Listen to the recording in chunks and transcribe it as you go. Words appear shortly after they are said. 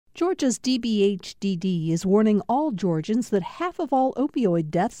Georgia's DBHDD is warning all Georgians that half of all opioid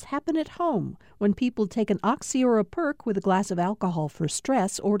deaths happen at home when people take an oxy or a perk with a glass of alcohol for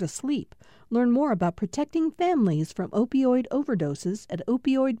stress or to sleep. Learn more about protecting families from opioid overdoses at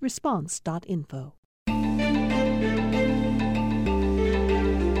opioidresponse.info.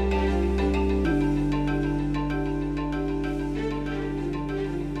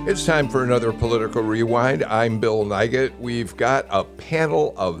 It's time for another Political Rewind. I'm Bill Nigut. We've got a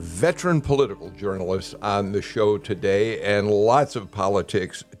panel of veteran political journalists on the show today and lots of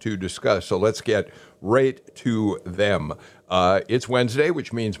politics to discuss. So let's get right to them. It's Wednesday,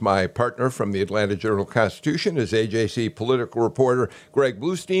 which means my partner from the Atlanta Journal-Constitution is AJC political reporter Greg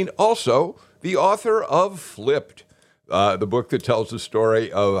Bluestein, also the author of Flipped, the book that tells the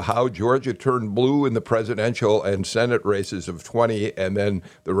story of how Georgia turned blue in the presidential and Senate races of 20 and then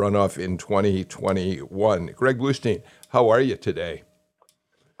the runoff in 2021. Greg Bluestein, how are you today?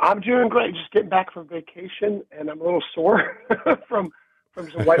 I'm doing great. Just getting back from vacation, and I'm a little sore from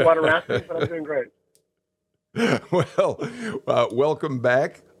some whitewater rafting, but I'm doing great. Well, welcome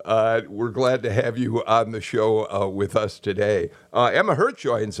back. We're glad to have you on the show with us today. Emma Hurt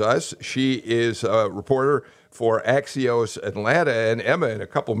joins us. She is a reporter for Axios Atlanta. And Emma, in a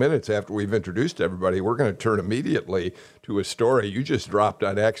couple minutes after we've introduced everybody, we're going to turn immediately to a story you just dropped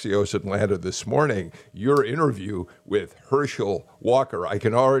on Axios Atlanta this morning, your interview with Herschel Walker. I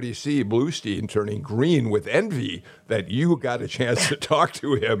can already see Bluestein turning green with envy that you got a chance to talk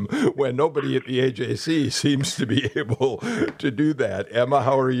to him when nobody at the AJC seems to be able to do that. Emma,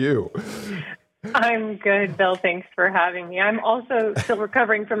 how are you? I'm good, Bill. Thanks for having me. I'm also still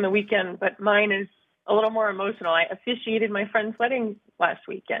recovering from the weekend, but mine is a little more emotional. I officiated my friend's wedding last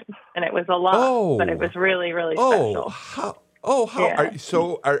weekend, and it was a lot, but it was really, really special.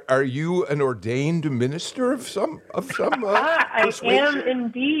 Are you an ordained minister of some I am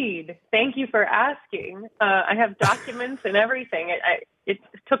indeed. Thank you for asking. I have documents and everything. It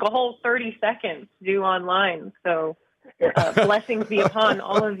took a whole 30 seconds to do online, so blessings be upon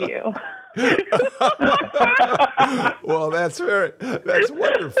all of you. Well, that's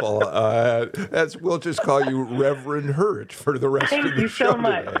wonderful. We'll just call you Reverend Hurt for the rest of the show. Thank you so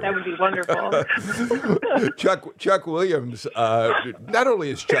much. Today. That would be wonderful. Chuck Williams, not only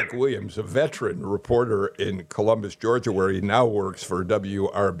is Chuck Williams a veteran reporter in Columbus, Georgia, where he now works for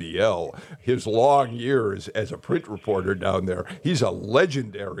WRBL, his long years as a print reporter down there, he's a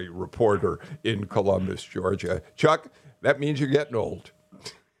legendary reporter in Columbus, Georgia. Chuck, that means you're getting old.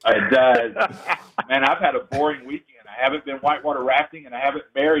 It does. Man, I've had a boring weekend. I haven't been whitewater rafting, and I haven't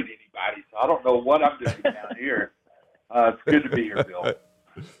married anybody, so I don't know what I'm doing down here. It's good to be here, Bill.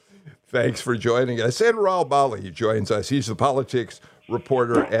 Thanks for joining us. And Raul Bali joins us. He's the politics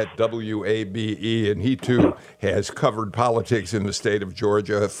reporter at WABE, and he, too, has covered politics in the state of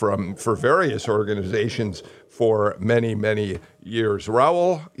Georgia for various organizations for many, many years.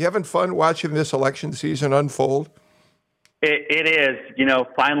 Raul, you having fun watching this election season unfold? It is,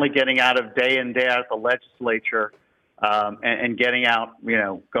 finally getting out of day in, day out at the legislature and getting out,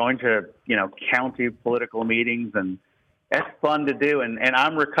 going to, county political meetings. And that's fun to do. And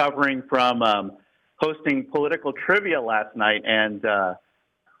I'm recovering from hosting political trivia last night, and that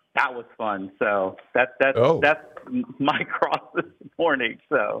was fun. So that's my cross this morning.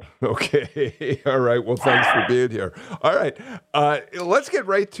 So okay, all right. Well, thanks for being here. All right, let's get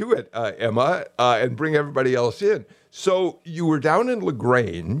right to it, Emma, and bring everybody else in. So you were down in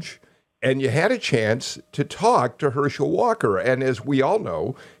LaGrange, and you had a chance to talk to Herschel Walker. And as we all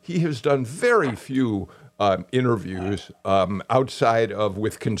know, he has done very few interviews outside of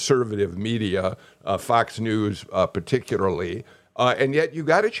with conservative media, Fox News particularly. And yet you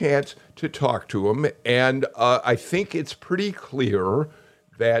got a chance to talk to him. And I think it's pretty clear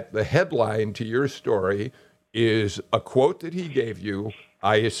that the headline to your story is a quote that he gave you,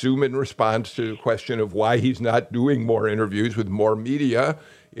 I assume in response to the question of why he's not doing more interviews with more media,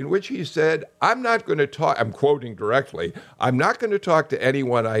 in which he said, I'm not going to talk, I'm quoting directly, I'm not going to talk to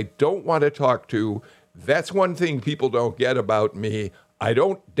anyone I don't want to talk to. That's one thing people don't get about me. I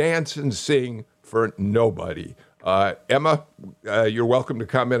don't dance and sing for nobody. Emma, you're welcome to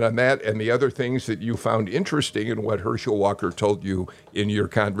comment on that and the other things that you found interesting in what Herschel Walker told you in your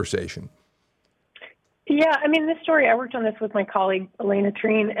conversation. Yeah, this story, I worked on this with my colleague, Elena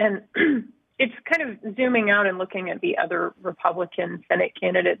Treen, and it's kind of zooming out and looking at the other Republican Senate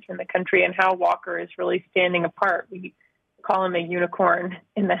candidates in the country and how Walker is really standing apart. We call him a unicorn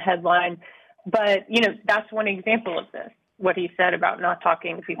in the headline. But, that's one example of this, what he said about not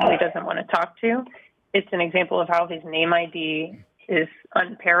talking to people he doesn't want to talk to. It's an example of how his name ID is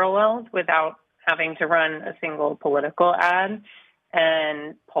unparalleled without having to run a single political ad.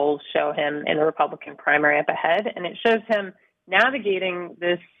 and polls show him in the Republican primary up ahead. And it shows him navigating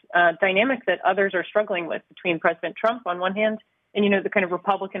this dynamic that others are struggling with between President Trump on one hand and, the kind of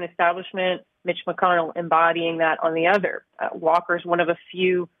Republican establishment, Mitch McConnell embodying that on the other. Walker's one of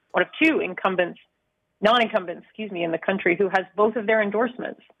two non-incumbents, in the country who has both of their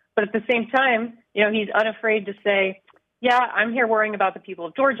endorsements. But at the same time, he's unafraid to say, yeah, I'm here worrying about the people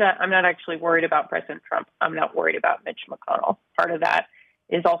of Georgia. I'm not actually worried about President Trump. I'm not worried about Mitch McConnell. Part of that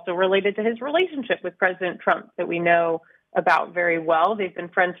is also related to his relationship with President Trump that we know about very well. They've been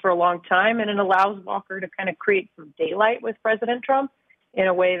friends for a long time, and it allows Walker to kind of create some daylight with President Trump in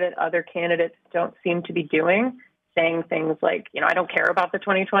a way that other candidates don't seem to be doing, saying things like, I don't care about the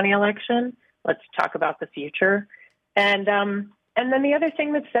 2020 election. Let's talk about the future. And then the other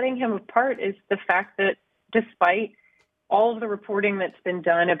thing that's setting him apart is the fact that despite all of the reporting that's been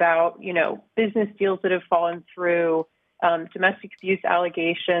done about, business deals that have fallen through, domestic abuse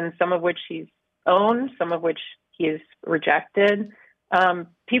allegations, some of which he's owned, some of which he has rejected,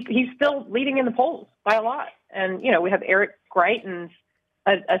 he's still leading in the polls by a lot. And, we have Eric Greitens,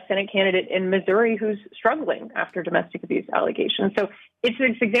 a Senate candidate in Missouri who's struggling after domestic abuse allegations. So it's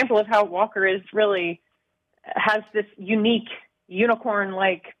this example of how Walker has this unique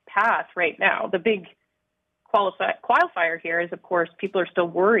unicorn-like path right now. The big qualifier here is, of course, people are still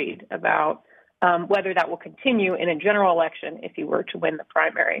worried about whether that will continue in a general election if he were to win the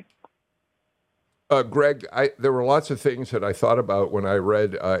primary. Greg, there were lots of things that I thought about when I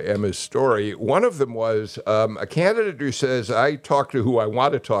read Emma's story. One of them was a candidate who says, I talk to who I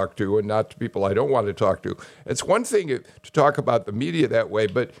want to talk to and not to people I don't want to talk to. It's one thing to talk about the media that way,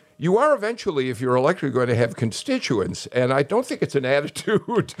 but you are eventually, if you're elected, going to have constituents. And I don't think it's an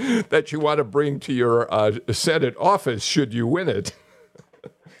attitude that you want to bring to your Senate office should you win it.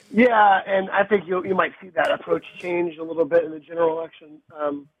 Yeah, and I think you might see that approach change a little bit in the general election.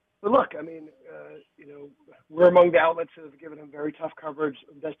 But look, we're among the outlets that have given him very tough coverage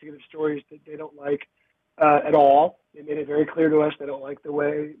of investigative stories that they don't like at all. They made it very clear to us they don't like the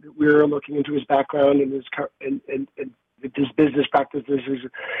way that we're looking into his background and his business practices, his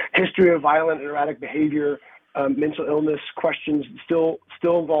history of violent and erratic behavior, mental illness questions still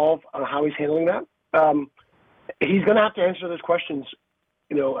involved on how he's handling that. He's going to have to answer those questions.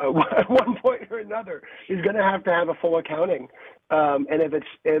 At one point or another, he's going to have a full accounting. And if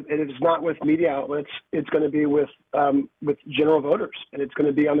it's not with media outlets, it's going to be with general voters, and it's going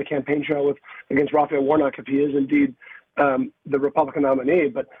to be on the campaign trail against Raphael Warnock if he is indeed the Republican nominee.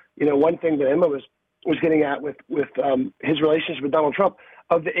 But one thing that Emma was getting at with his relationship with Donald Trump,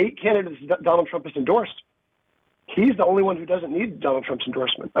 of the 8 candidates that Donald Trump has endorsed, he's the only one who doesn't need Donald Trump's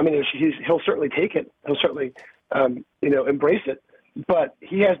endorsement. I mean, he'll certainly take it. He'll certainly embrace it. But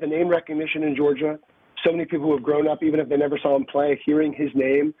he has the name recognition in Georgia. So many people who have grown up, even if they never saw him play, hearing his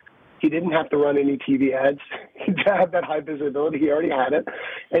name. He didn't have to run any TV ads to have that high visibility. He already had it.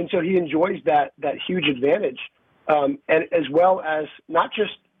 And so he enjoys that huge advantage, and as well as not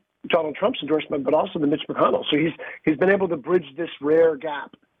just Donald Trump's endorsement, but also the Mitch McConnell. So he's been able to bridge this rare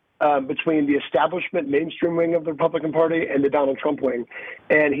gap between the establishment mainstream wing of the Republican Party and the Donald Trump wing.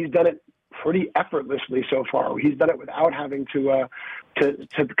 And he's done it pretty effortlessly so far. He's done it without having to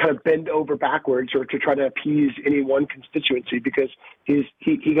kind of bend over backwards or to try to appease any one constituency, because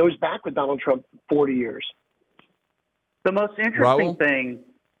he goes back with Donald Trump 40 years. The most interesting thing,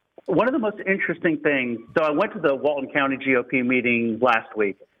 one of the most interesting things, so I went to the Walton County GOP meeting last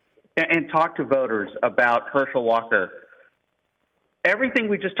week and talked to voters about Herschel Walker. Everything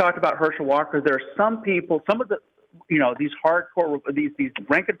we just talked about Herschel Walker, there are some people, some of the these hardcore, these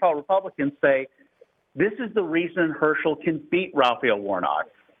rank and file Republicans say this is the reason Herschel can beat Raphael Warnock,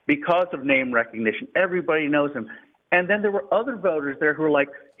 because of name recognition. Everybody knows him. And then there were other voters there who were like,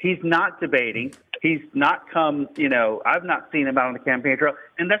 he's not debating. He's not come, I've not seen him out on the campaign trail.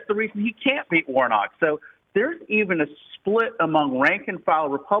 And that's the reason he can't beat Warnock. So there's even a split among rank and file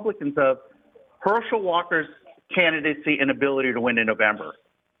Republicans of Herschel Walker's candidacy and ability to win in November.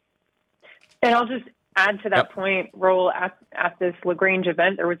 And I'll just add to that point, Roel, at this LaGrange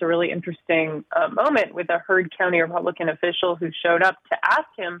event, there was a really interesting moment with a Heard County Republican official who showed up to ask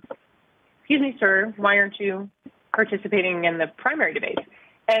him, excuse me, sir, why aren't you participating in the primary debate?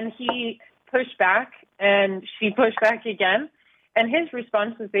 And he pushed back, and she pushed back again. And his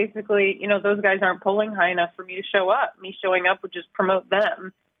response was basically, those guys aren't polling high enough for me to show up. Me showing up would just promote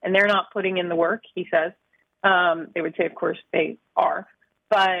them, and they're not putting in the work, he says. They would say, of course, they are.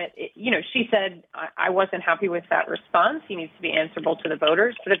 But, she said, I wasn't happy with that response. He needs to be answerable to the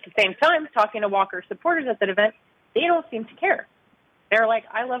voters. But at the same time, talking to Walker supporters at that event, they don't seem to care. They're like,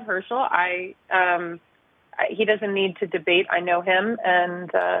 I love Herschel. I he doesn't need to debate. I know him, and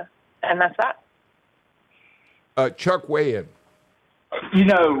that's that. Chuck, weigh in. You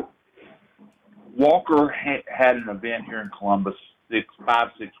know, Walker had an event here in Columbus 6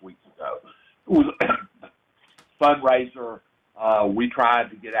 weeks ago. It was a fundraiser. We tried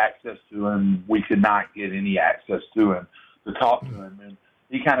to get access to him. We could not get any access to him to talk to him. And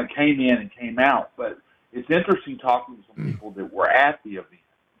he kind of came in and came out. But it's interesting talking to some people that were at the event.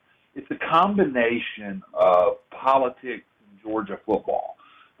 It's a combination of politics and Georgia football,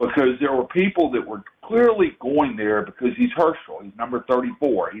 because there were people that were clearly going there because he's Herschel. He's number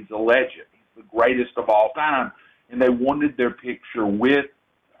 34. He's a legend. He's the greatest of all time. And they wanted their picture with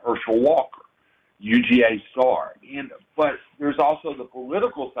Herschel Walker, UGA star. But there's also the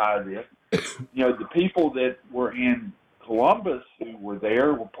political side of this. You know, the people that were in Columbus who were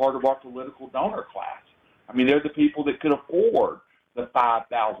there were part of our political donor class. I mean, they're the people that could afford the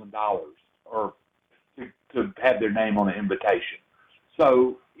 $5,000 or to have their name on an invitation.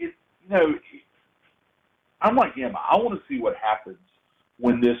 So, I'm like him. I want to see what happens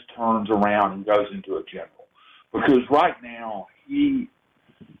when this turns around and goes into a general, because right now he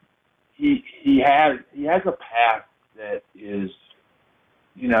has a path that is,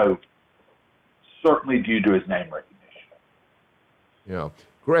 certainly due to his name recognition. Yeah.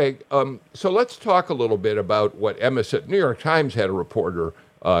 Greg, so let's talk a little bit about what Emma said. New York Times had a reporter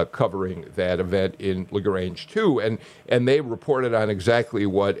covering that event in LaGrange, too, and they reported on exactly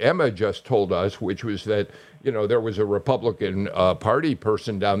what Emma just told us, which was that, there was a Republican Party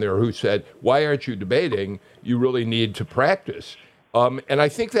person down there who said, why aren't you debating? You really need to practice. And I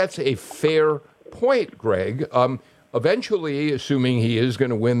think that's a fair point, Greg. Eventually, assuming he is going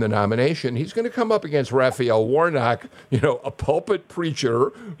to win the nomination, he's going to come up against Raphael Warnock, a pulpit preacher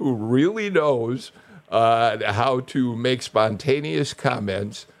who really knows how to make spontaneous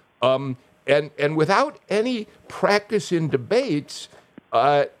comments. And without any practice in debates,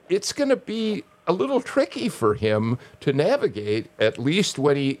 it's going to be a little tricky for him to navigate, at least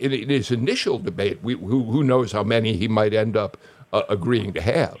when in his initial debate. Who knows how many he might end up agreeing to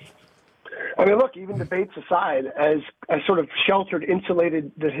have. I mean, look, even debates aside, as sort of sheltered,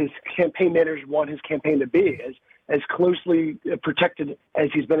 insulated that his campaign managers want his campaign to be, as closely protected as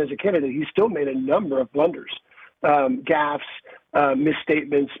he's been as a candidate, he's still made a number of blunders, gaffes,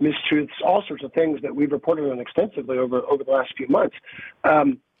 misstatements, mistruths, all sorts of things that we've reported on extensively over the last few months.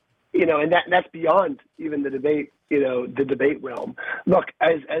 And that's beyond even the debate, the debate realm. Look,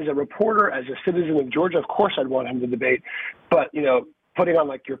 as a reporter, as a citizen of Georgia, of course I'd want him to debate, but, putting on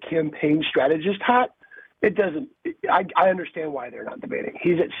like your campaign strategist hat, it doesn't. I understand why they're not debating.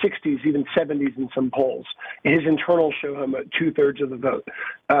 He's at 60s, even 70s in some polls. His internals show him at 2/3 of the vote.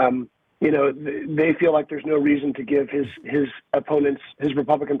 They feel like there's no reason to give his opponents, his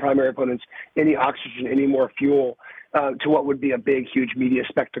Republican primary opponents, any oxygen, any more fuel to what would be a big, huge media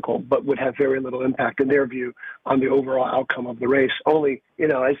spectacle, but would have very little impact in their view on the overall outcome of the race. Only,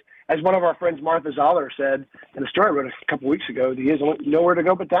 as one of our friends, Martha Zoller, said in a story I wrote a couple weeks ago, he has nowhere to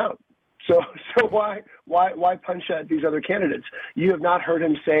go but down. So why punch at these other candidates? You have not heard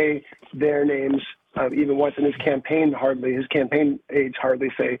him say their names, even once in his campaign. His campaign aides hardly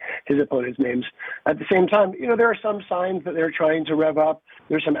say his opponents' names. At the same time, there are some signs that they're trying to rev up.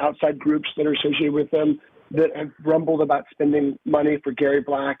 There's some outside groups that are associated with them that have rumbled about spending money for Gary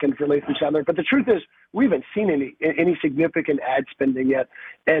Black and for Latham Sadler. But the truth is, we haven't seen any significant ad spending yet,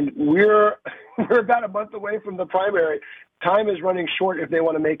 and we're about a month away from the primary. Time is running short if they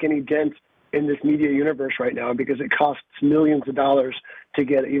want to make any dent in this media universe right now, because it costs millions of dollars to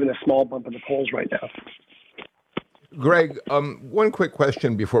get even a small bump in the polls right now. Greg, one quick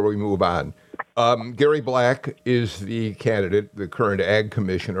question before we move on. Gary Black is the candidate, the current ag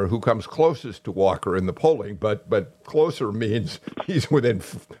commissioner, who comes closest to Walker in the polling, but closer means he's within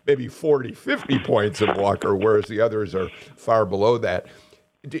maybe 40, 50 points of Walker, whereas the others are far below that.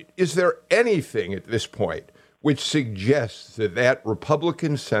 Is there anything at this point which suggests that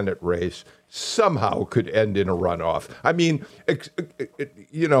Republican Senate race somehow could end in a runoff? I mean,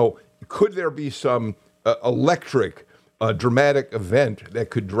 could there be some electric, dramatic event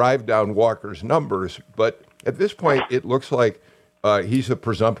that could drive down Walker's numbers? But at this point, it looks like he's a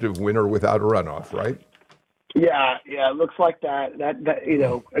presumptive winner without a runoff, right? Yeah, it looks like that.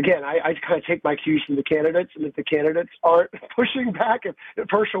 Again, I kind of take my cues from the candidates, and if the candidates aren't pushing back, if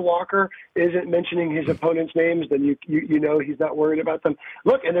Herschel Walker isn't mentioning his opponent's names, then you know he's not worried about them.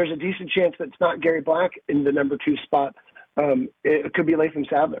 Look, and there's a decent chance that it's not Gary Black in the number 2 spot. It could be Latham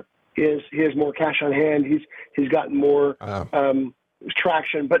Sadler. He has more cash on hand. He's gotten more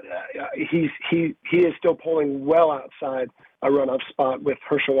traction, but he is still polling well outside a runoff spot with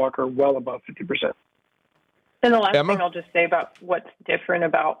Herschel Walker well above 50%. And the last Emma? thing I'll just say about what's different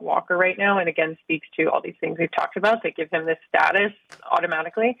about Walker right now, and again speaks to all these things we've talked about that give him this status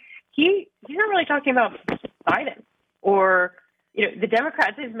automatically, he's not really talking about Biden or the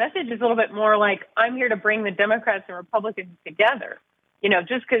Democrats. His message is a little bit more like, I'm here to bring the Democrats and Republicans together.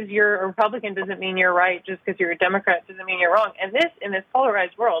 Just because you're a Republican doesn't mean you're right. Just because you're a Democrat doesn't mean you're wrong. And this, in this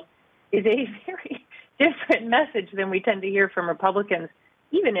polarized world, is a very different message than we tend to hear from Republicans,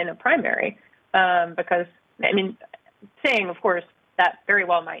 even in a primary. Because, saying, of course, that very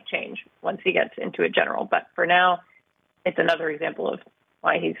well might change once he gets into a general. But for now, it's another example of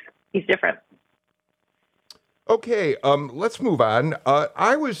why he's different. Okay, let's move on.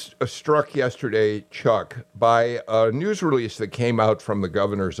 I was struck yesterday, Chuck, by a news release that came out from the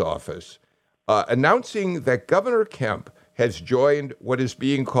governor's office announcing that Governor Kemp has joined what is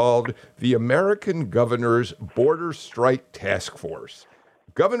being called the American Governor's Border Strike Task Force.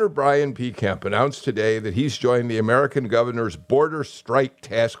 Governor Brian P. Kemp announced today that he's joined the American Governor's Border Strike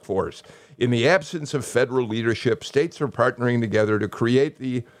Task Force. In the absence of federal leadership, states are partnering together to create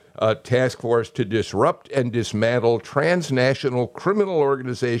the task force to disrupt and dismantle transnational criminal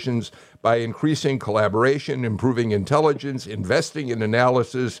organizations by increasing collaboration, improving intelligence, investing in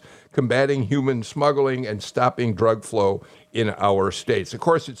analysis, combating human smuggling, and stopping drug flow in our states. Of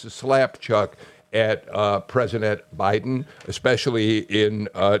course, it's a slap, Chuck, at President Biden, especially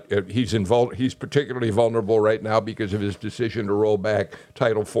he's particularly vulnerable right now because of his decision to roll back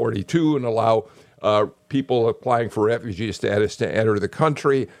Title 42 and allow people applying for refugee status to enter the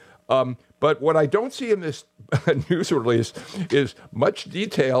country. But what I don't see in this news release is much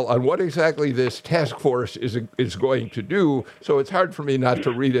detail on what exactly this task force is going to do. So it's hard for me not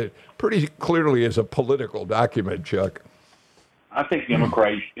to read it pretty clearly as a political document, Chuck. I think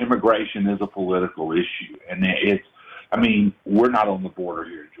immigration is a political issue, and we're not on the border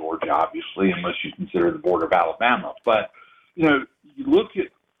here in Georgia, obviously, unless you consider the border of Alabama. But you look at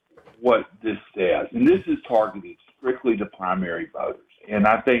what this says, and this is targeted strictly to primary voters. And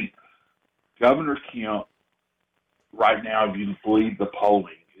I think Governor Kemp, right now, if you believe the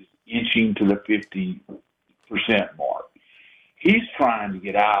polling, is inching to the 50% mark. He's trying to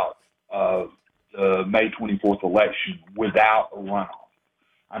get out of the May 24th election without a runoff.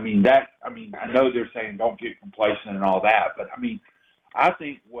 I know they're saying don't get complacent and all that, but I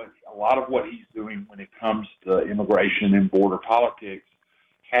think a lot of what he's doing when it comes to immigration and border politics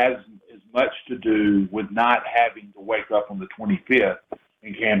has as much to do with not having to wake up on the 25th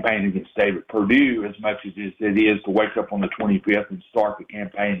and campaign against David Perdue as much as it is to wake up on the 25th and start the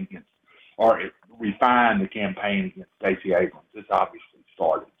campaign against, or refine the campaign against Stacey Abrams. It's obviously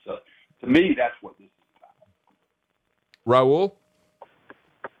started. So to me, that's what this is about. Raul?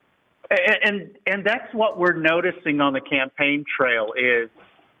 And that's what we're noticing on the campaign trail is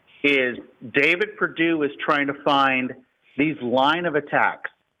David Perdue is trying to find these line of attacks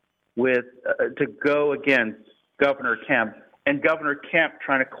to go against Governor Kemp, and Governor Kemp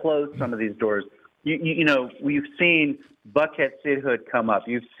trying to close some of these doors. We've seen Buckhead Sidhood come up.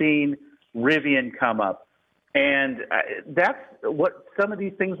 You've seen Rivian come up. And that's what some of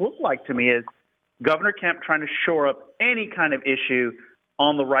these things look like to me is Governor Kemp trying to shore up any kind of issue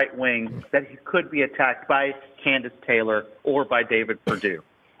on the right wing that he could be attacked by Candace Taylor or by David Perdue.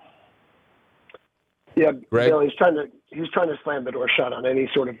 Yeah, Greg? Bill, he's trying to slam the door shut on any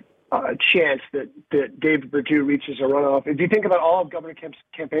sort of chance that David Perdue reaches a runoff. If you think about all of Governor Kemp's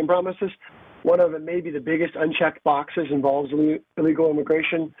campaign promises, one of them, maybe the biggest unchecked boxes, involves illegal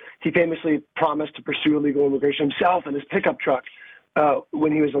immigration. He famously promised to pursue illegal immigration himself in his pickup truck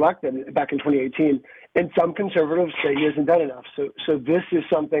when he was elected back in 2018. And some conservatives say he hasn't done enough. So this is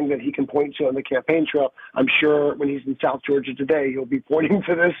something that he can point to on the campaign trail. I'm sure when he's in South Georgia today, he'll be pointing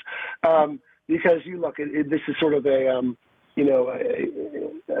to this because you look, this is sort of a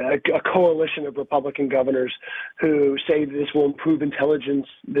coalition of Republican governors who say this will improve intelligence,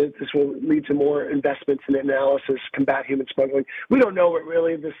 that this will lead to more investments in analysis, combat human smuggling. We don't know what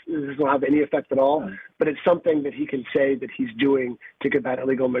really this will have any effect at all, but it's something that he can say that he's doing to combat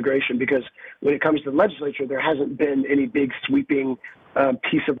illegal immigration, because when it comes to the legislature, there hasn't been any big sweeping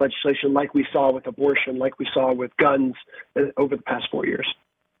piece of legislation like we saw with abortion, like we saw with guns over the past 4 years.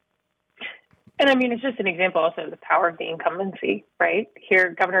 And it's just an example also of the power of the incumbency, right? Here,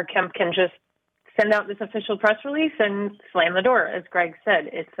 Governor Kemp can just send out this official press release and slam the door, as Greg said.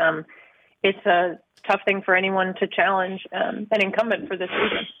 It's a tough thing for anyone to challenge an incumbent for this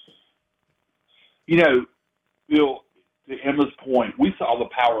reason. Bill, to Emma's point, we saw the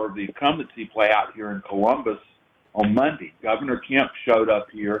power of the incumbency play out here in Columbus on Monday. Governor Kemp showed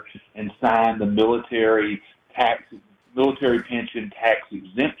up here and signed the military pension tax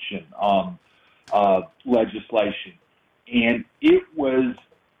exemption. legislation. And it was,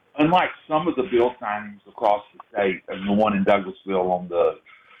 unlike some of the bill signings across the state, and the one in Douglasville on the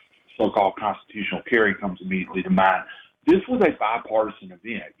so-called constitutional carry comes immediately to mind, this was a bipartisan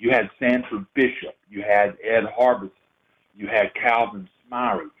event. You had Sanford Bishop, you had Ed Harbison, you had Calvin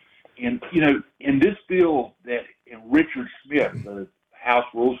Smyre. And, in this bill and Richard Smith, the House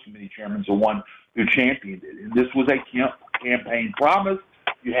Rules Committee chairman, is the one who championed it. And this was a Kemp campaign promise.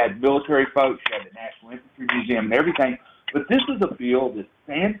 You had military folks, you had the National Infantry Museum and everything. But this is a bill that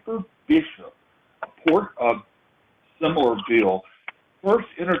Sanford Bishop, a similar bill, first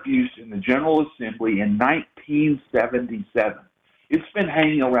introduced in the General Assembly in 1977. It's been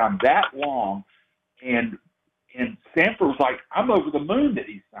hanging around that long, and Sanford was like, "I'm over the moon that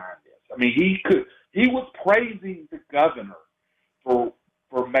he signed this." I mean, he was praising the governor for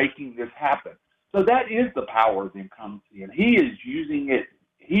making this happen. So that is the power of the incumbency, and he is using it.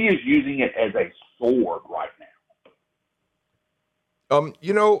 He is using it as a sword right now.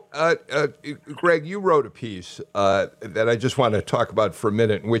 Greg, you wrote a piece that I just want to talk about for a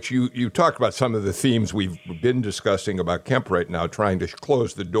minute, in which you talked about some of the themes we've been discussing about Kemp right now, trying to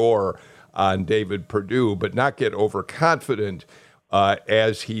close the door on David Perdue, but not get overconfident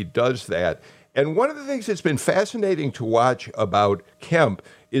as he does that. And one of the things that's been fascinating to watch about Kemp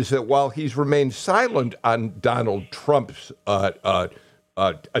is that while he's remained silent on Donald Trump's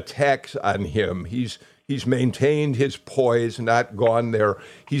attacks on him, he's maintained his poise, not gone there.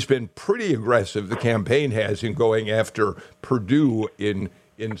 He's been pretty aggressive, the campaign has, in going after Perdue in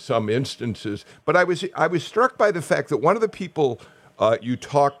some instances. But I was struck by the fact that one of the people you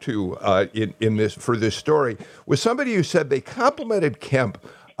talked to in this for this story was somebody who said they complimented Kemp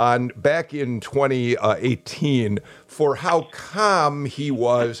back in 2018 for how calm he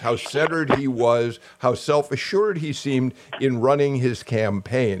was, how centered he was, how self-assured he seemed in running his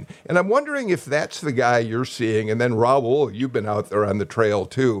campaign. And I'm wondering if that's the guy you're seeing, and then Raul, you've been out there on the trail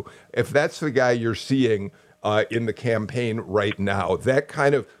too, if that's the guy you're seeing in the campaign right now, that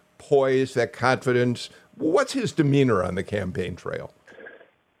kind of poise, that confidence. What's his demeanor on the campaign trail?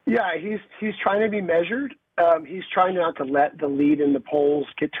 Yeah, he's trying to be measured. He's trying not to let the lead in the polls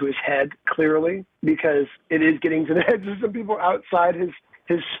get to his head, clearly, because it is getting to the heads of some people outside his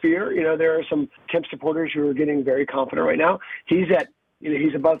sphere. There are some Kemp supporters who are getting very confident right now. He's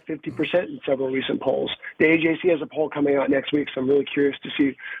above 50% in several recent polls. The AJC has a poll coming out next week, so I'm really curious to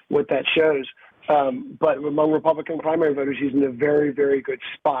see what that shows. But among Republican primary voters, he's in a very, very good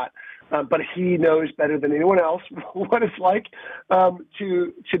spot. But he knows better than anyone else what it's like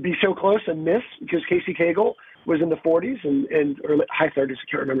to be so close and miss, because Casey Cagle was in the 40s or high 30s.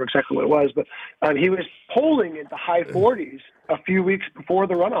 I can't remember exactly what it was, but he was polling in the high 40s a few weeks before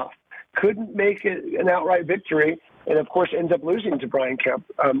the runoff. Couldn't make it an outright victory, and of course ends up losing to Brian Kemp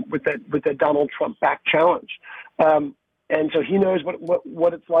with that Donald Trump back challenge. And so he knows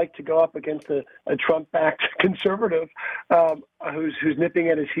what it's like to go up against a Trump-backed conservative who's nipping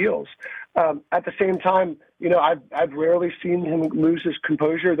at his heels. At the same time, I've rarely seen him lose his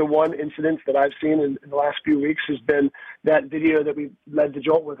composure. The one incident that I've seen in the last few weeks has been that video that we led the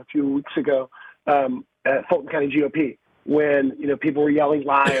jolt with a few weeks ago at Fulton County GOP, when people were yelling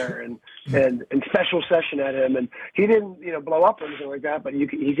liar and special session at him, and he didn't blow up or anything like that, but he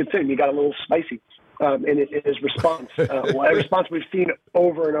could see him. He got a little spicy. In his response, a response we've seen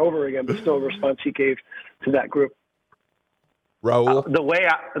over and over again, but still a response he gave to that group. Raul?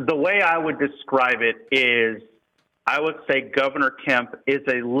 The way I would describe it is, I would say Governor Kemp is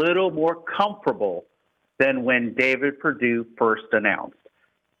a little more comfortable than when David Perdue first announced.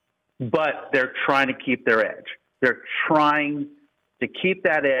 But they're trying to keep their edge. They're trying to keep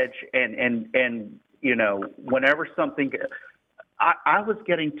that edge, and whenever something, I was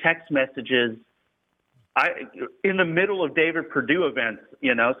getting text messages in the middle of David Perdue events,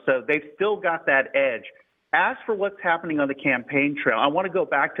 so they've still got that edge. As for what's happening on the campaign trail, I want to go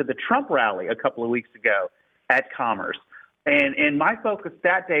back to the Trump rally a couple of weeks ago at Commerce. And my focus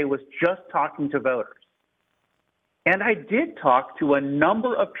that day was just talking to voters. And I did talk to a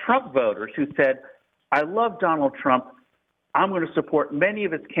number of Trump voters who said, I love Donald Trump. I'm going to support many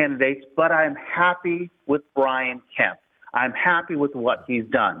of his candidates, but I'm happy with Brian Kemp. I'm happy with what he's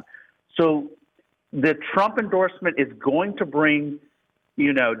done. So the Trump endorsement is going to bring,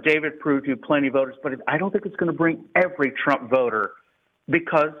 David Perdue plenty of voters, but I don't think it's going to bring every Trump voter,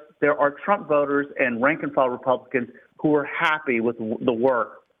 because there are Trump voters and rank-and-file Republicans who are happy with the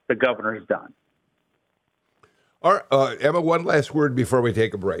work the governor has done. All right, Emma, one last word before we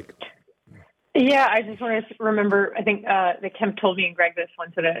take a break. Yeah, I just want to remember, I think that Kemp told me and Greg this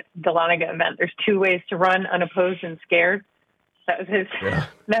once at a Dahlonega event, there's two ways to run: unopposed and scared. That was his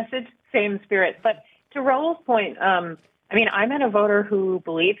message. same spirit. But to Raul's point, I mean, I met a voter who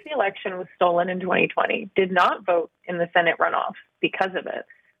believes the election was stolen in 2020, did not vote in the Senate runoff because of it,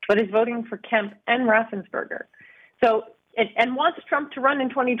 but is voting for Kemp and Raffensperger. So, and wants Trump to run in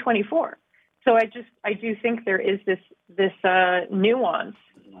 2024. So I do think there is this nuance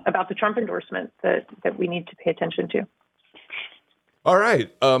about the Trump endorsement that we need to pay attention to. All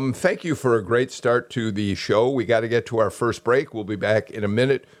right. Thank you for a great start to the show. We got to get to our first break. We'll be back in a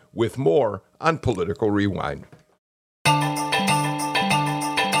minute with more on Political Rewind.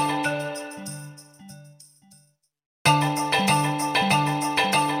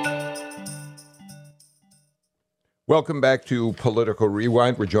 Welcome back to Political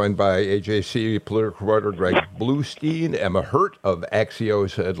Rewind. We're joined by AJC political reporter Greg Bluestein, Emma Hurt of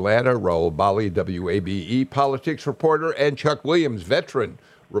Axios Atlanta, Raul Bali, WABE politics reporter, and Chuck Williams, veteran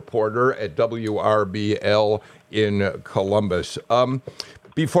reporter at WRBL in Columbus.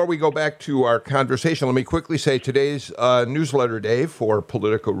 Before we go back to our conversation, let me quickly say today's newsletter day for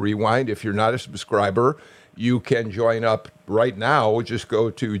Political Rewind. If you're not a subscriber, you can join up right now. Just go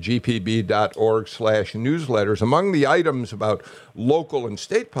to gpb.org/newsletters. Among the items about local and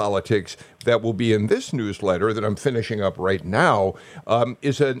state politics that will be in this newsletter that I'm finishing up right now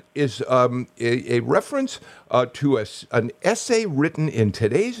is a reference to an essay written in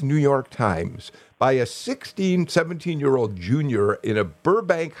today's New York Times by a 17-year-old junior in a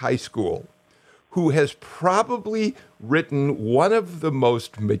Burbank high school who has probably written one of the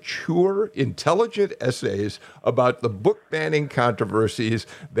most mature, intelligent essays about the book banning controversies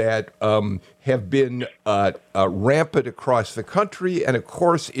that have been rampant across the country and, of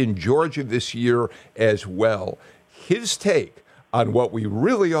course, in Georgia this year as well. His take on what we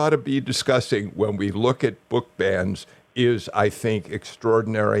really ought to be discussing when we look at book bans is, I think,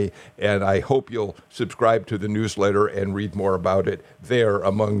 extraordinary, and I hope you'll subscribe to the newsletter and read more about it there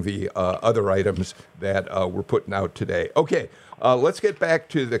among the other items that we're putting out today. Okay, let's get back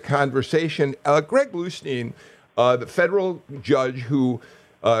to the conversation. Greg Bluestein, the federal judge who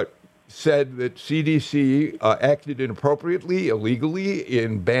said that CDC acted inappropriately, illegally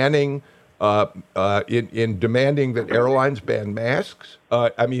in banning in demanding that airlines ban masks.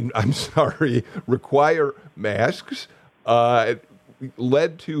 Require masks.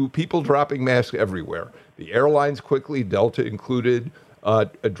 Led to people dropping masks everywhere. The airlines quickly, Delta included,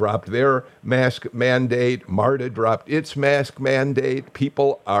 dropped their mask mandate. MARTA dropped its mask mandate.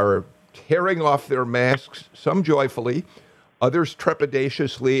 People are tearing off their masks, some joyfully, others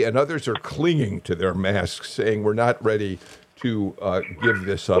trepidatiously, and others are clinging to their masks, saying we're not ready to give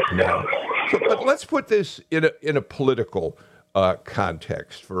this up now. But let's put this in a political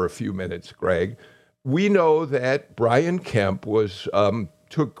context for a few minutes, Greg. We know that Brian Kemp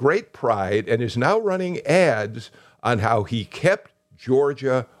took great pride and is now running ads on how he kept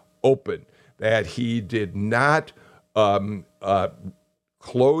Georgia open, that he did not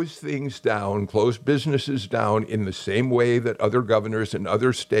close things down, close businesses down in the same way that other governors in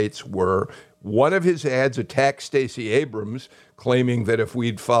other states were. One of his ads attacked Stacey Abrams, claiming that if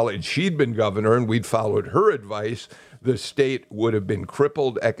she'd been governor and we'd followed her advice, the state would have been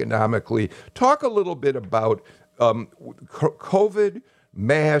crippled economically. Talk a little bit about COVID,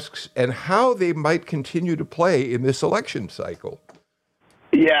 masks, and how they might continue to play in this election cycle.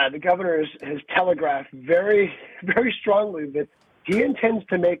 Yeah, the governor has telegraphed very, very strongly that he intends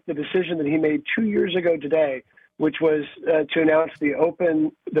to make the decision that he made 2 years ago today, which was to announce the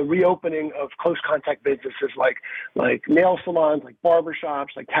reopening of close contact businesses like nail salons, like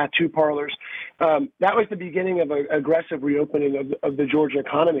barbershops, like tattoo parlors. That was the beginning of an aggressive reopening of the Georgia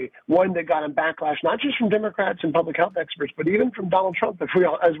economy, one that got a backlash, not just from Democrats and public health experts, but even from Donald Trump, as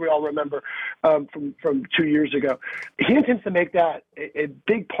we all remember from 2 years ago. He intends to make that a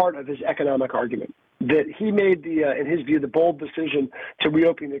big part of his economic argument, that he made in his view, the bold decision to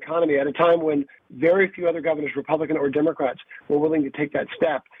reopen the economy at a time when very few other governors, Republican or Democrats, were willing to take that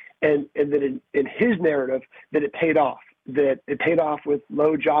step, and that in his narrative, that it paid off. That it paid off with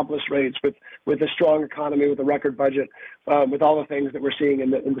low jobless rates, with a strong economy, with a record budget, with all the things that we're seeing in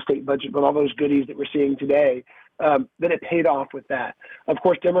the state budget, with all those goodies that we're seeing today, that it paid off with that. Of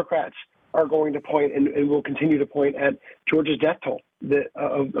course, Democrats are going to point and will continue to point at Georgia's death toll,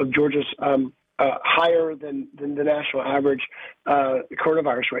 of Georgia's higher than the national average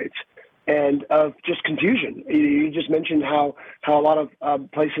coronavirus rates, and of just confusion. You just mentioned how a lot of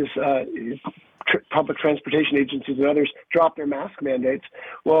places, public transportation agencies and others, dropped their mask mandates.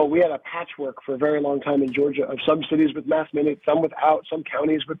 Well, we had a patchwork for a very long time in Georgia of some cities with mask mandates, some without, some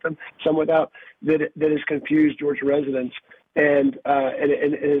counties with them, some without, that has confused Georgia residents. And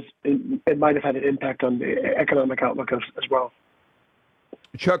it might have had an impact on the economic outlook as well.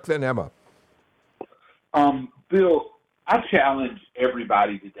 Chuck, then Emma. Bill, I challenge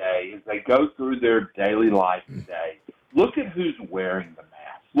everybody today as they go through their daily life today. Look at who's wearing the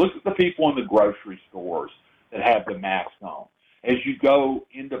mask. Look at the people in the grocery stores that have the mask on. As you go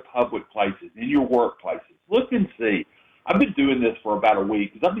into public places, in your workplaces, look and see. I've been doing this for about a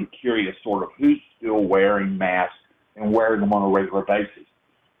week because I've been curious sort of who's still wearing masks and wearing them on a regular basis.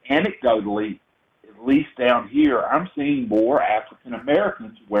 Anecdotally, at least down here, I'm seeing more African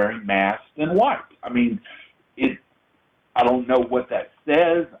Americans wearing masks than white. I mean, I don't know what that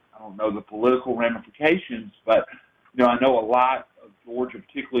says. I don't know the political ramifications, but I know a lot of Georgia,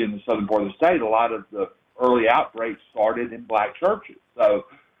 particularly in the southern part of the state, a lot of the early outbreaks started in black churches. So,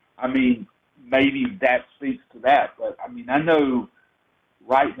 I mean, maybe that speaks to that. But, I mean, I know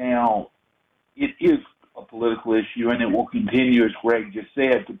right now it is a political issue, and it will continue, as Greg just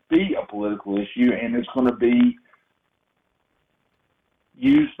said, to be a political issue, and it's going to be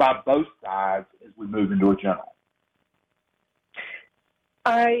used by both sides as we move into a general.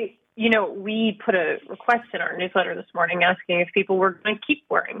 We put a request in our newsletter this morning asking if people were going to keep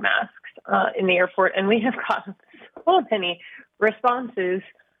wearing masks in the airport, and we have gotten so many responses.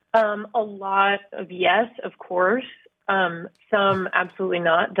 A lot of yes, of course, some absolutely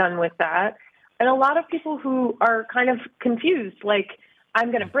not, done with that, and a lot of people who are kind of confused, like,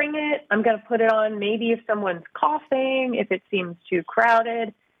 I'm going to bring it, I'm going to put it on maybe if someone's coughing, if it seems too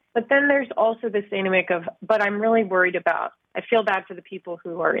crowded. But then there's also this dynamic of, but I'm really worried about, I feel bad for the people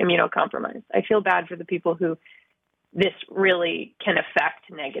who are immunocompromised. I feel bad for the people who this really can affect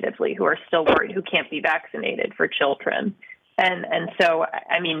negatively, who are still worried, who can't be vaccinated, for children. And so,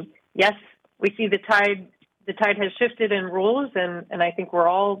 I mean, yes, we see the tide has shifted in rules, and I think we're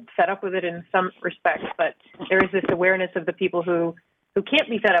all fed up with it in some respects, but there is this awareness of the people who can't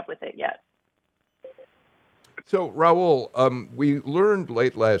be fed up with it yet. So, Raul, we learned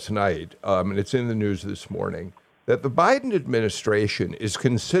late last night, and it's in the news this morning, that the Biden administration is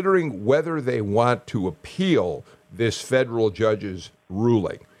considering whether they want to appeal this federal judge's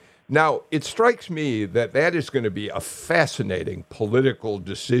ruling. Now, it strikes me that that is going to be a fascinating political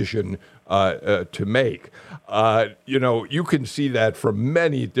decision to make. You can see that from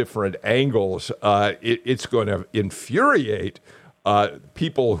many different angles. It's going to infuriate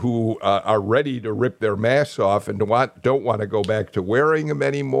people who are ready to rip their masks off and don't want to go back to wearing them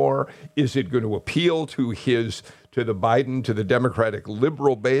anymore. Is it going to appeal to the Democratic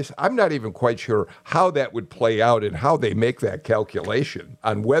liberal base? I'm not even quite sure how that would play out and how they make that calculation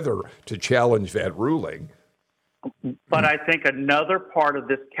on whether to challenge that ruling. But I think another part of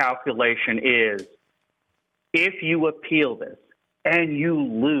this calculation is if you appeal this and you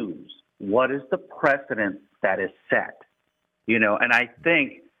lose, what is the precedent that is set? And I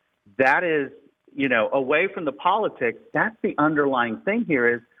think that is, away from the politics, that's the underlying thing here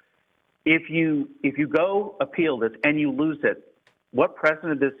is if you go appeal this and you lose it, what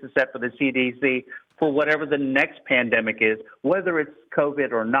precedent this is set for the CDC for whatever the next pandemic is, whether it's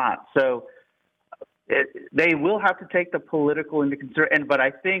COVID or not. So they will have to take the political into consideration. But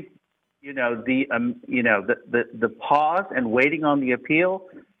I think, the pause and waiting on the appeal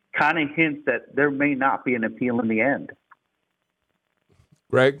kind of hints that there may not be an appeal in the end.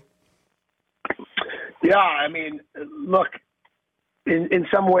 Greg? Yeah, I mean, look, in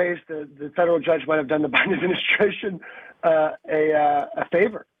some ways, the federal judge might have done the Biden administration a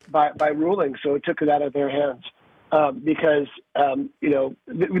favor by ruling, so it took it out of their hands. Because,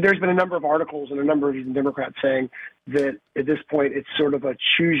 there's been a number of articles and a number of even Democrats saying that at this point it's sort of a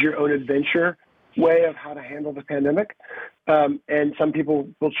choose-your-own-adventure way of how to handle the pandemic. And some people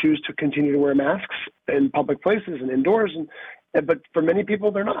will choose to continue to wear masks in public places and indoors, but for many people,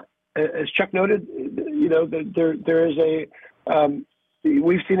 they're not. As Chuck noted, there is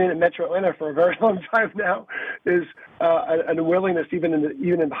we've seen it in Metro Atlanta for a very long time now, is an unwillingness even in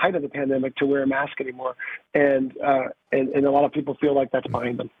the height of the pandemic to wear a mask anymore, and a lot of people feel like that's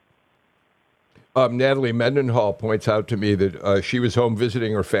behind them. Natalie Mendenhall points out to me that she was home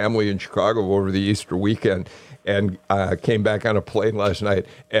visiting her family in Chicago over the Easter weekend and came back on a plane last night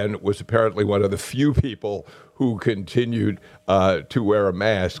and was apparently one of the few people who continued to wear a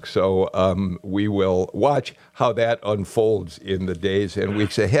mask. So we will watch how that unfolds in the days and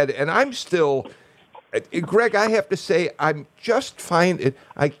weeks ahead. And I'm still, Greg, I have to say, I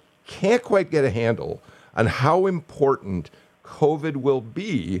can't quite get a handle on how important COVID will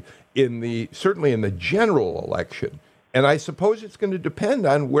be certainly in the general election. And I suppose it's going to depend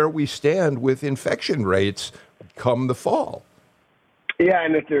on where we stand with infection rates come the fall. Yeah,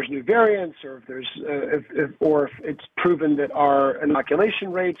 and if there's new variants, or if there's, if it's proven that our inoculation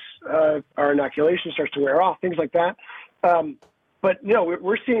starts to wear off, things like that. But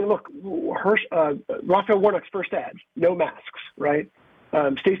we're seeing. Look, Raphael Warnock's first ads, no masks, right?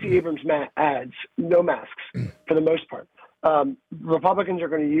 Stacey Abrams' ads, no masks for the most part. Republicans are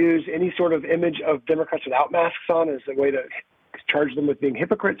going to use any sort of image of Democrats without masks on as a way to charge them with being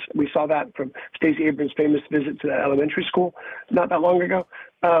hypocrites. We saw that from Stacey Abrams' famous visit to that elementary school not that long ago.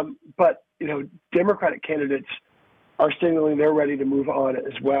 But Democratic candidates are signaling they're ready to move on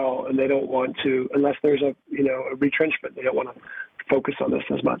as well, and they don't want to, unless there's a retrenchment, they don't want to focus on this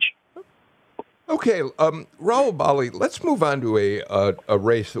as much. Okay, Raul Bali, let's move on to a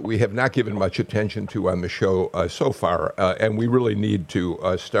race that we have not given much attention to on the show so far, and we really need to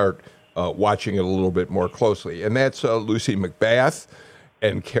start watching it a little bit more closely. And that's Lucy McBath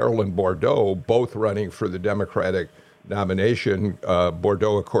and Carolyn Bourdeaux, both running for the Democratic nomination.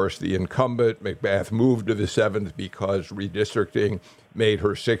 Bourdeaux, of course, the incumbent. McBath moved to the 7th because redistricting made her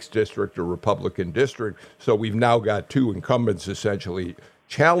 6th district a Republican district. So we've now got two incumbents essentially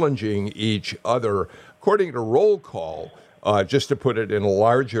challenging each other. According to roll call, just to put it in a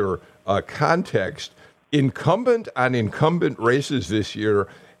larger context, incumbent on incumbent races this year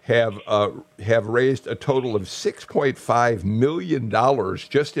have raised a total of $6.5 million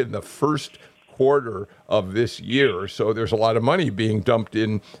just in the first quarter of this year. So there's a lot of money being dumped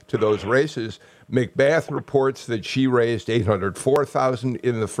into those races. McBath reports that she raised $804,000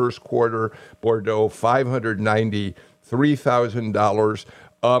 in the first quarter. Bourdeaux, $593,000.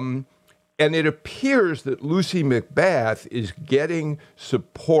 And it appears that Lucy McBath is getting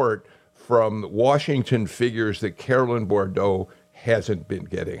support from Washington figures that Carolyn Bourdeaux hasn't been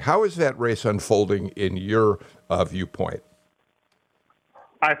getting. How is that race unfolding in your viewpoint?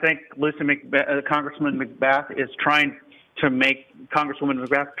 I think Congresswoman McBath is trying to make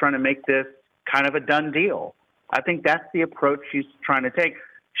this kind of a done deal. I think that's the approach she's trying to take.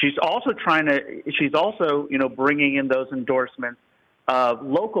 She's also bringing in those endorsements of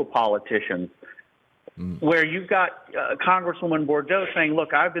local politicians, where you've got Congresswoman Bourdeaux saying,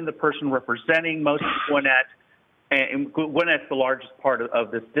 "Look, I've been the person representing most of Gwinnett, and Gwinnett's the largest part of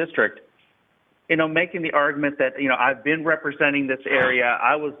this district." Making the argument that, I've been representing this area.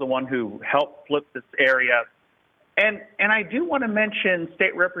 I was the one who helped flip this area. And I do want to mention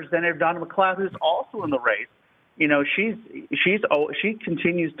State Representative Donna McLeod, who's also in the race. She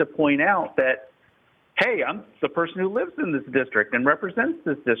continues to point out that, hey, I'm the person who lives in this district and represents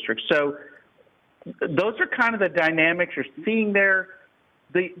this district. So those are kind of the dynamics you're seeing there.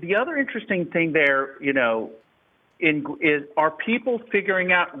 The other interesting thing there, is are people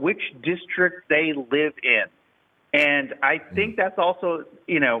figuring out which district they live in? And I think that's also,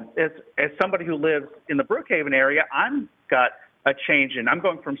 as somebody who lives in the Brookhaven area, I'm got a change I'm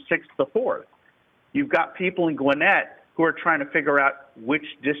going from 6th to 4th. You've got people in Gwinnett who are trying to figure out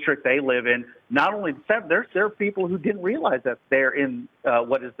which district they live in. Not only the 7th, there are people who didn't realize that they're in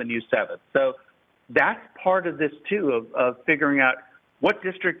what is the new 7th. So that's part of this, too, of figuring out what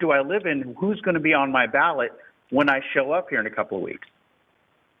district do I live in, who's going to be on my ballot when I show up here in a couple of weeks.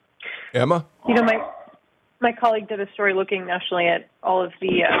 Emma? My colleague did a story looking nationally at all of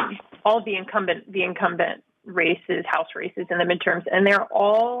the incumbent races, House races in the midterms, and they're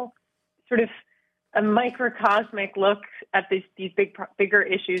all sort of a microcosmic look at these bigger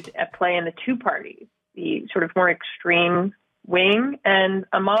issues at play in the two parties, the sort of more extreme wing and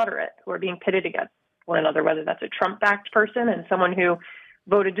a moderate, who are being pitted against one another, whether that's a Trump-backed person and someone who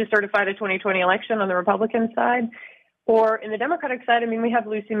voted to certify the 2020 election on the Republican side, or in the Democratic side, we have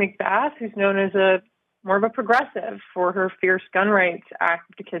Lucy McBath, who's known as more of a progressive for her fierce gun rights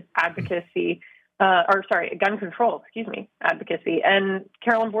advocacy, gun control, advocacy, and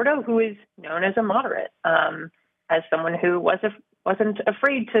Carolyn Bourdeaux, who is known as a moderate, as someone who wasn't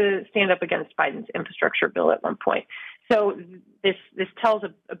afraid to stand up against Biden's infrastructure bill at one point. So this tells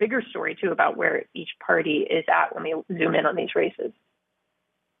a bigger story, too, about where each party is at when we zoom in on these races.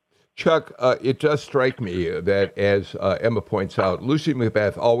 Chuck, it does strike me that, as Emma points out, Lucy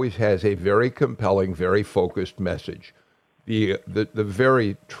McBath always has a very compelling, very focused message. The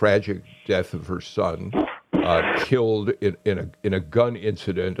very tragic death of her son, killed in a gun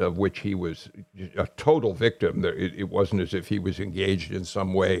incident of which he was a total victim. It wasn't as if he was engaged in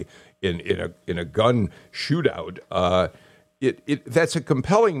some way in a gun shootout. That's a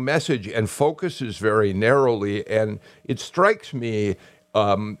compelling message and focuses very narrowly, and it strikes me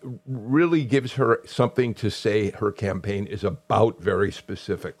really gives her something to say her campaign is about very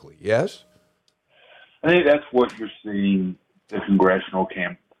specifically. Yes? I think that's what you're seeing the congressional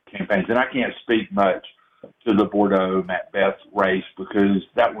campaigns. And I can't speak much to the Bourdeaux-McBath race because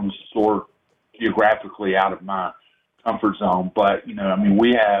that one's sort of geographically out of my comfort zone. But,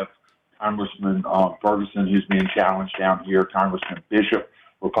 we have Congressman Ferguson, who's being challenged down here, Congressman Bishop,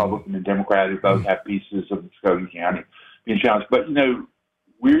 Republican and Democrat, who both have pieces of Muskogee County being challenged. But,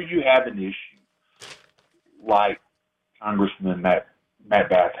 where you have an issue like Congressman Matt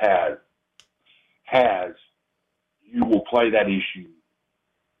Bass has, you will play that issue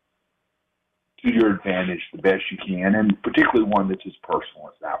to your advantage the best you can, and particularly one that's as personal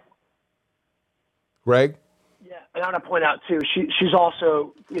as that one. Greg? Yeah, and I want to point out, too, she's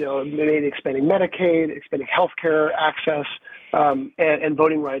also, made expanding Medicaid, expanding health care access, and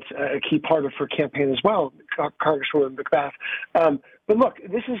voting rights a key part of her campaign as well, Congresswoman McBath. But look,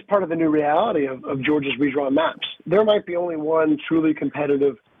 this is part of the new reality of Georgia's redrawn maps. There might be only one truly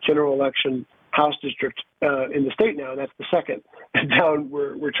competitive general election House district in the state now, and that's the second down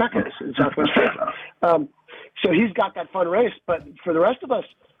where Chuck is in Southwest Georgia. So he's got that fun race, but for the rest of us,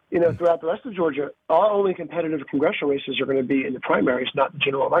 throughout the rest of Georgia, our only competitive congressional races are going to be in the primaries, not the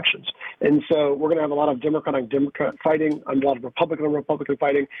general elections. And so we're going to have a lot of Democrat fighting, a lot of Republican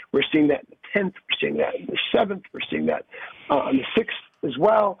fighting. We're seeing that in the 10th, we're seeing that in the 7th, we're seeing that on the 6th as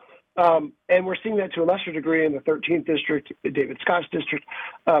well. And we're seeing that to a lesser degree in the 13th district, David Scott's district.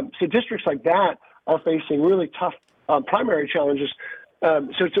 So districts like that are facing really tough primary challenges.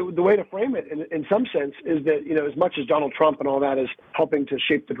 So the way to frame it, in some sense, is that as much as Donald Trump and all that is helping to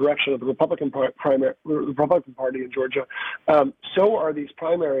shape the direction of the Republican Party in Georgia, so are these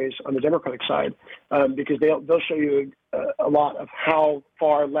primaries on the Democratic side, because they'll show you a lot of how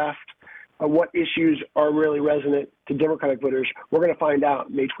far left, what issues are really resonant to Democratic voters. We're going to find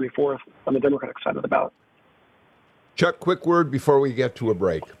out May 24th on the Democratic side of the ballot. Chuck, quick word before we get to a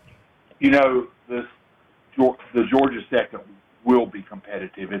break. The Georgia second will be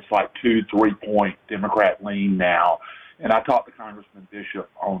competitive. It's like 2-3 point Democrat lean now. And I talked to Congressman Bishop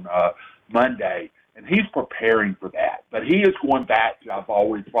on Monday, and he's preparing for that. But he is going back to, I've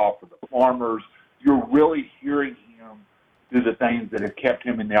always fought for the farmers. You're really hearing him do the things that have kept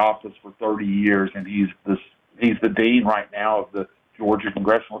him in the office for 30 years, and he's the dean right now of the Georgia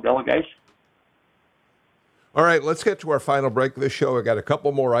congressional delegation. All right, let's get to our final break of the show. I got a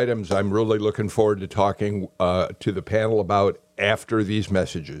couple more items I'm really looking forward to talking to the panel about after these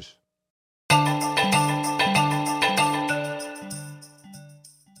messages.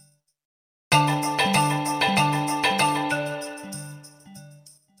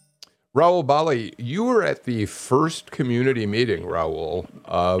 Raul Bali, you were at the first community meeting, Raul,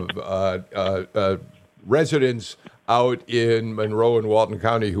 of residents out in Monroe and Walton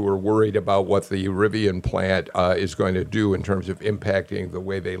County who are worried about what the Rivian plant is going to do in terms of impacting the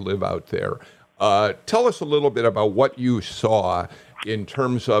way they live out there. Tell us a little bit about what you saw in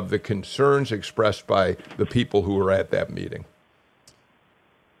terms of the concerns expressed by the people who were at that meeting.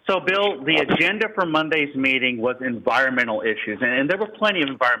 So, Bill, the agenda for Monday's meeting was environmental issues, and there were plenty of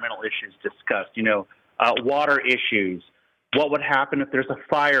environmental issues discussed, water issues, what would happen if there's a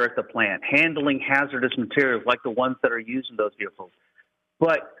fire at the plant, handling hazardous materials like the ones that are used in those vehicles.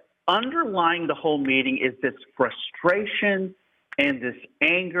 But underlying the whole meeting is this frustration and this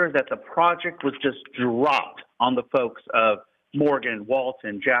anger that the project was just dropped on the folks of Morgan,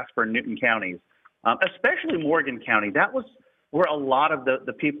 Walton, Jasper, and Newton counties, especially Morgan County. That was where a lot of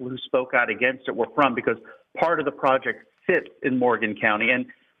the people who spoke out against it were from, because part of the project sits in Morgan County.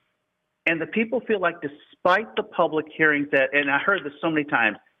 And the people feel like, despite the public hearings and I heard this so many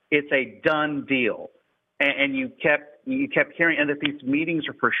times, it's a done deal. And you kept hearing, and that these meetings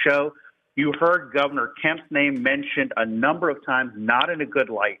are for show. You heard Governor Kemp's name mentioned a number of times, not in a good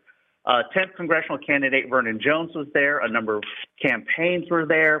light. 10th congressional candidate Vernon Jones was there. A number of campaigns were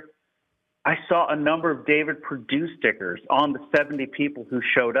there. I saw a number of David Perdue stickers on the 70 people who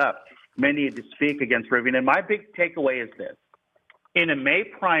showed up, many to speak against Rivian. And my big takeaway is this. In a May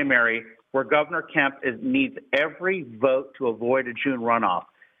primary where Governor Kemp needs every vote to avoid a June runoff,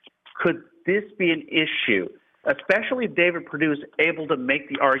 could this be an issue, especially if David Perdue is able to make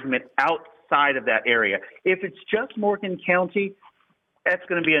the argument outside of that area? If it's just Morgan County, that's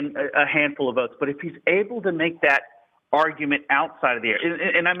going to be a handful of votes. But if he's able to make that argument outside of the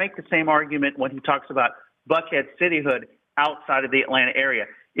area, and I make the same argument when he talks about Buckhead cityhood outside of the Atlanta area.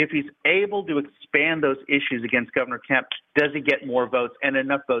 If he's able to expand those issues against Governor Kemp, does he get more votes and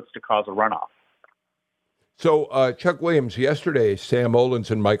enough votes to cause a runoff? So, Chuck Williams, yesterday, Sam Olens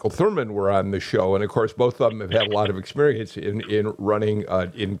and Michael Thurman were on the show, and of course, both of them have had a lot of experience in running.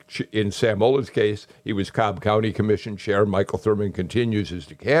 In Sam Olens' case, he was Cobb County Commission chair. Michael Thurman continues as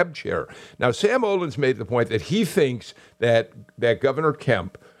the CAB chair. Now, Sam Olens made the point that he thinks that Governor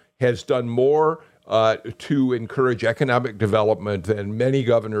Kemp has done more to encourage economic development than many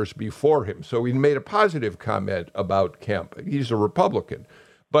governors before him. So he made a positive comment about Kemp. He's a Republican.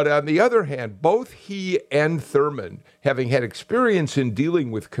 But on the other hand, both he and Thurmond, having had experience in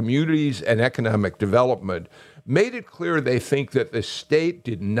dealing with communities and economic development, made it clear they think that the state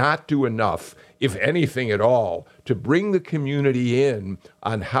did not do enough, if anything at all, to bring the community in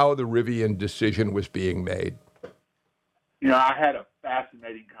on how the Rivian decision was being made. I had a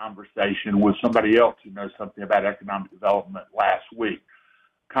fascinating conversation with somebody else who knows something about economic development last week.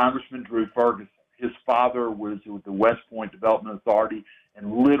 Congressman Drew Ferguson. His father was with the West Point Development Authority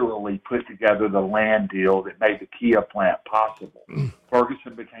and literally put together the land deal that made the Kia plant possible.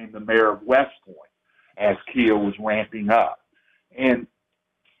 Ferguson became the mayor of West Point as Kia was ramping up. And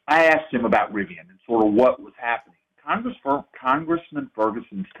I asked him about Rivian and sort of what was happening. Congressman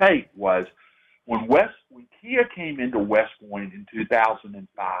Ferguson's take was when Kia came into West Point in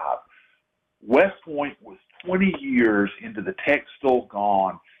 2005, West Point was 20 years into the textile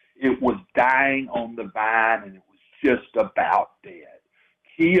gone. It was dying on the vine, and it was just about dead.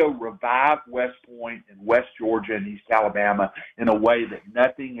 Kia revived West Point and West Georgia and East Alabama in a way that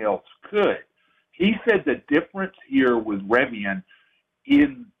nothing else could. He said the difference here with Rivian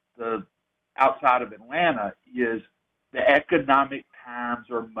in the outside of Atlanta is the economic times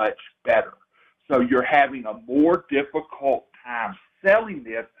are much better. So you're having a more difficult time selling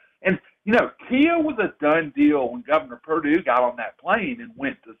this. And, Kia was a done deal when Governor Perdue got on that plane and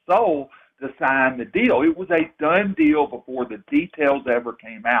went to Seoul to sign the deal. It was a done deal before the details ever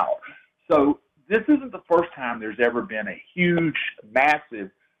came out. So this isn't the first time there's ever been a huge, massive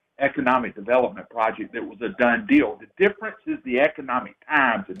economic development project that was a done deal. The difference is the economic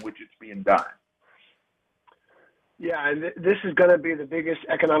times in which it's being done. Yeah, and this is going to be the biggest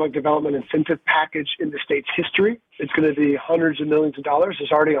economic development incentive package in the state's history. It's going to be hundreds of millions of dollars.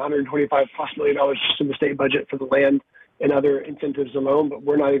 There's already $125+ million just in the state budget for the land and other incentives alone, but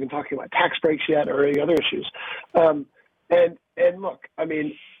we're not even talking about tax breaks yet or any other issues. And look, I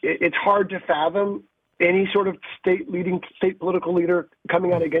mean, it's hard to fathom any sort of state political leader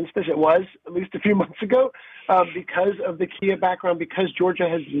coming out against this. It was at least a few months ago because of the Kia background, because Georgia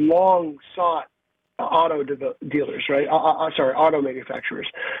has long sought auto dealers, right? Auto manufacturers.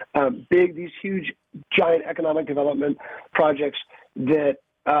 These huge, giant economic development projects that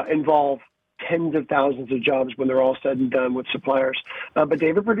involve tens of thousands of jobs when they're all said and done with suppliers. But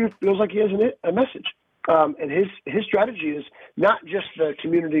David Perdue feels like he has a message. And his strategy is not just the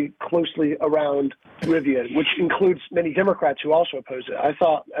community closely around Rivian, which includes many Democrats who also oppose it. I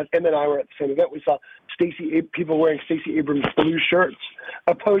saw, Em and I were at the same event, we saw people wearing Stacey Abrams blue shirts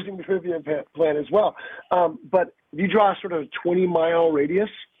opposing the Rivian plan as well. But if you draw a sort of 20-mile radius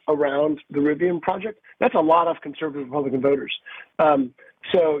around the Rivian project, that's a lot of conservative Republican voters.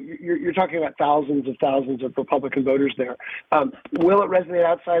 So you're talking about thousands of Republican voters there. Will it resonate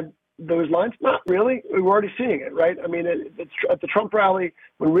outside those lines? Not really. We're already seeing it, right? I mean, at the Trump rally,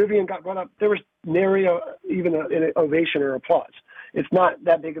 when Rivian got brought up, there was nary even an ovation or applause. It's not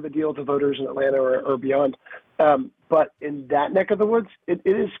that big of a deal to voters in Atlanta or beyond. But in that neck of the woods, it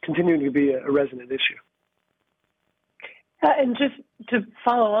is continuing to be a resonant issue. And just to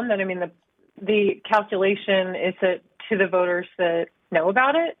follow on that, I mean, the calculation is that to the voters that know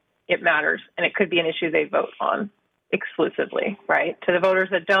about it, it matters, and it could be an issue they vote on exclusively, right? To the voters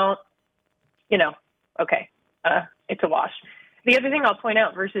that don't, okay, it's a wash. The other thing I'll point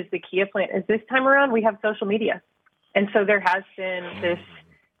out versus the Kia plant is this time around we have social media. And so there has been this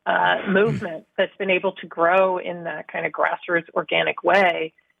movement that's been able to grow in that kind of grassroots organic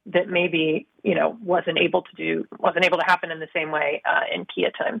way that maybe, wasn't able to happen in the same way in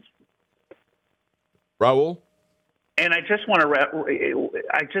Kia times. Raul? And I just want to,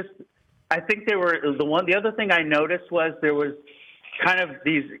 I think the other thing I noticed was there was kind of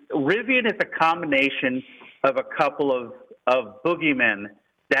Rivian is a combination of a couple of boogeymen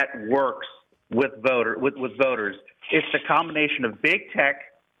that works with voters. It's a combination of big tech,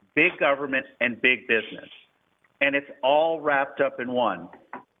 big government, and big business. And it's all wrapped up in one.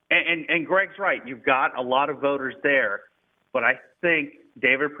 And Greg's right. You've got a lot of voters there. But I think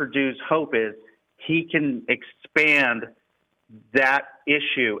David Perdue's hope is he can expand that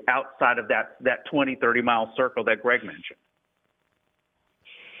issue outside of that 20, 30-mile circle that Greg mentioned.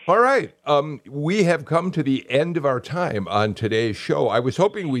 All right. We have come to the end of our time on today's show. I was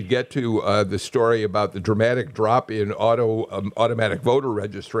hoping we'd get to the story about the dramatic drop in automatic voter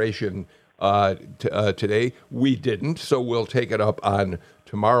registration today. We didn't, so we'll take it up on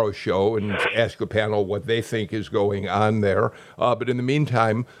tomorrow's show and ask the panel what they think is going on there. But in the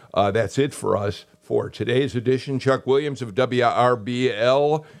meantime, that's it for us for today's edition. Chuck Williams of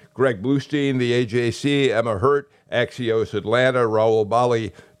WRBL, Greg Bluestein, the AJC, Emma Hurt, Axios Atlanta, Raul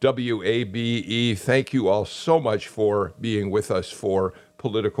Bali, WABE. Thank you all so much for being with us for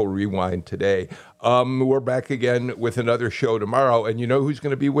Political Rewind today. We're back again with another show tomorrow, and you know who's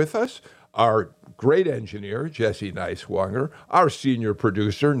going to be with us? Our great engineer, Jesse Neiswanger, our senior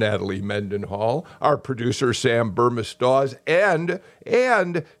producer, Natalie Mendenhall, our producer, Sam Burmis-Dawes, and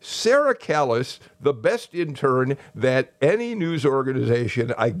Sarah Callis, the best intern that any news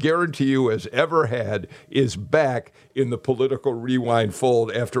organization, I guarantee you, has ever had, is back in the Political Rewind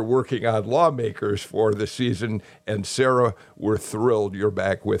fold after working on Lawmakers for the season. And Sarah, we're thrilled you're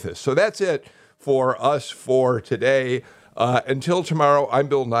back with us. So that's it for us for today. Until tomorrow, I'm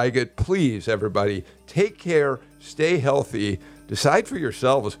Bill Nigut. Please, everybody, take care, stay healthy, decide for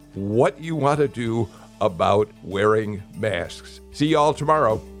yourselves what you want to do about wearing masks. See you all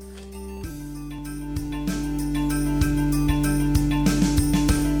tomorrow.